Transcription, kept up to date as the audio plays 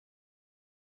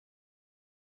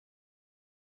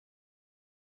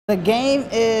The game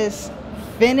is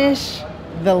finish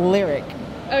the lyric.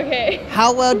 Okay.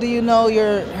 How well do you know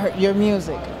your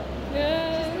music?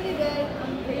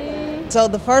 So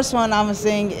the first one I'm gonna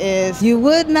sing is "You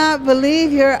would not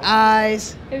believe your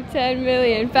eyes." If 10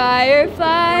 million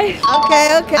fireflies.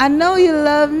 Okay. I know you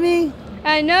love me.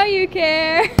 I know you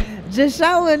care. Just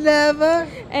shout whenever.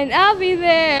 And I'll be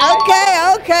there.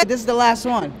 Okay. This is the last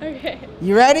one. Okay.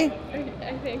 You ready?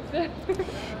 I think so.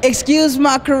 Excuse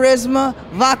my charisma,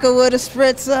 vodka with a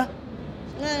spritzer.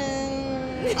 You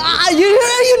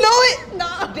know it? No.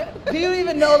 Do you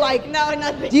even know, like, No,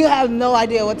 nothing. do you have no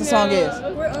idea what the song is?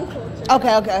 We're uncultured.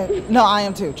 Okay. No, I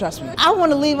am too, trust me. I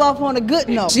want to leave off on a good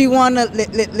note. She want to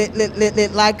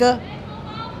lit like a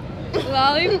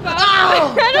Lollipop.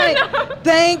 Oh, I don't know.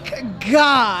 thank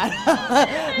God.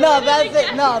 No, that's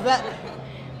it. No, that.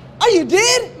 Oh, you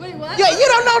did? Wait, what? Yeah, you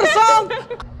don't know the song?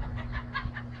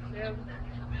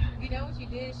 You know what you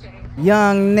did, Shane.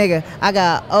 Young nigga, I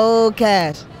got old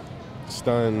cash.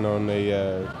 Stunning on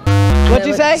the What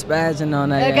you say? Spazzing on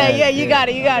that. Okay, yeah, you got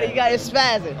it. It's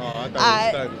spazzing. Oh, I thought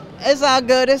Alright, it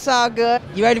was it's all good.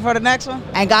 You ready for the next one?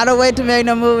 Ain't gotta wait to make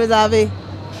no movies, I'll be.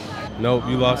 Nope,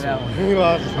 you lost that me. one. You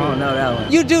lost I don't know that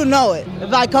one. You do know it.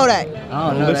 It's like Kodak. I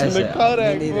don't know Listen that to shit.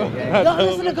 Kodak, Me bro. neither, You don't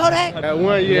listen to Kodak? That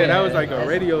one, yeah, that was like a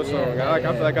radio song. I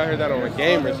feel like I heard that on a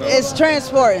game or something. It's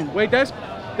transporting. Wait, that's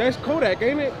Kodak,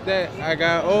 ain't it? That I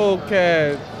got old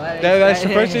cash. That's the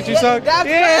first shit you sung? That's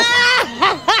Yeah.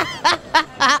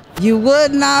 You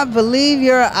would not believe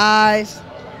your eyes.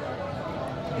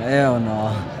 Hell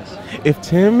no. If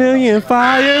 10 million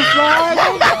fireflies.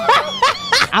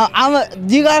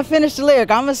 You gotta finish the lyric.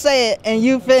 I'm gonna say it and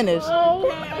you finish.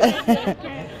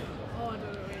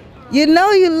 You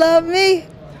know you love me.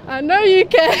 I know you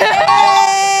can.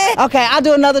 Okay, I'll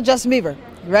do another Justin Bieber.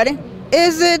 You ready?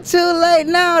 Is it too late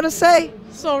now to say?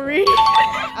 Sorry.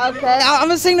 Okay, I'm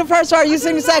gonna sing the first part, you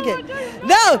sing the second.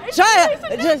 No, try it.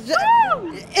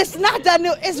 It's not that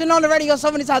new. It's been on the radio so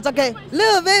many times. Okay,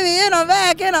 little baby in a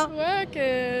back, you know.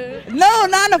 Working. No,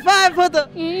 9 to 5, put the.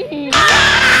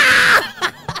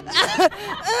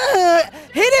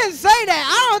 He didn't say that.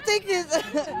 I don't think it's.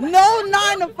 No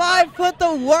 9 to 5, put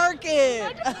the work in.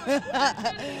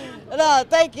 No,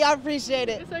 thank you. I appreciate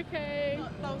it. It's okay.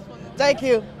 That was fun. Thank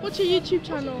you. What's your YouTube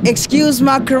channel? Excuse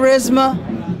my charisma.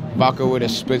 Vodka with a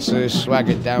spritzer, swag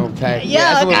it down pack.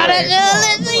 Yeah, that's what got it it.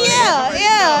 is.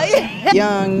 Yeah.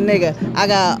 Young nigga, I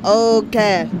got old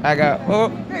cash. I got,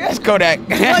 that's Kodak.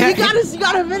 Well, you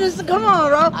gotta finish. Come on,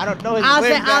 bro. I don't know his I'll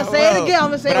lyrics say that it well, again. I'm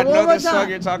gonna say but it I know one more this song time.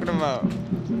 you're talking about.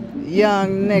 Young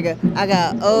nigga, I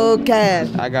got old cash.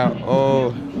 I got,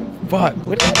 fuck.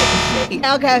 What did I say?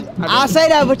 Okay, I'll say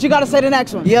that, but you gotta say the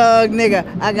next one. Young nigga,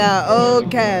 I got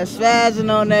old cash, spazzing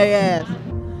on their ass.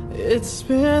 It's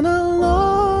been a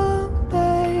long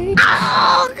day.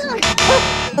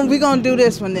 We gonna do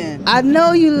this one then. I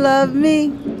know you love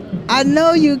me. I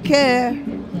know you care.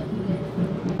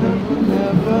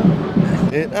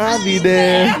 And I'll be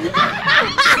there.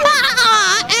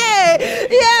 Hey,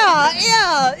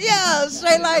 yeah,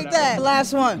 straight like that.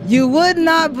 Last one. You would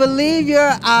not believe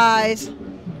your eyes.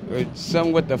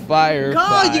 Some with the fire.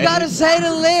 God, you gotta say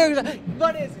the lyrics.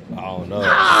 What is it? I don't know.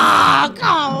 Ah,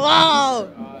 come on.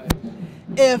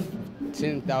 If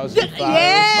 10,000 fire.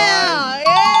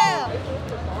 yeah.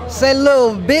 Say,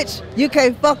 little bitch, you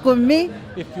can't fuck with me.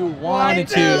 If you wanted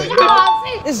to.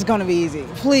 This is gonna be easy.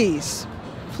 Please.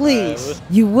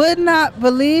 You would not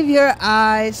believe your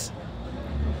eyes.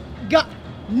 God,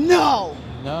 no.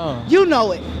 No. You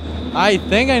know it. I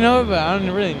think I know it, but I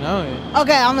don't really know it.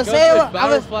 Okay, I'm gonna Go say it. to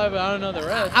Butterfly, but I don't know the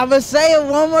rest. I'm gonna say it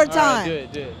one more All right, time. do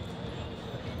it.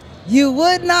 You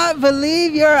would not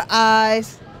believe your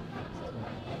eyes.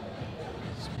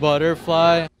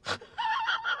 Butterfly.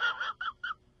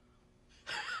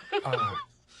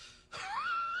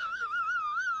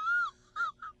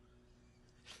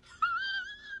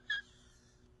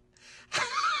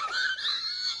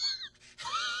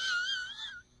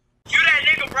 You that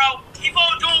nigga, bro. Keep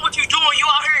on doing what you doing. You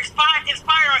out here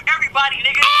inspiring everybody,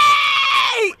 nigga.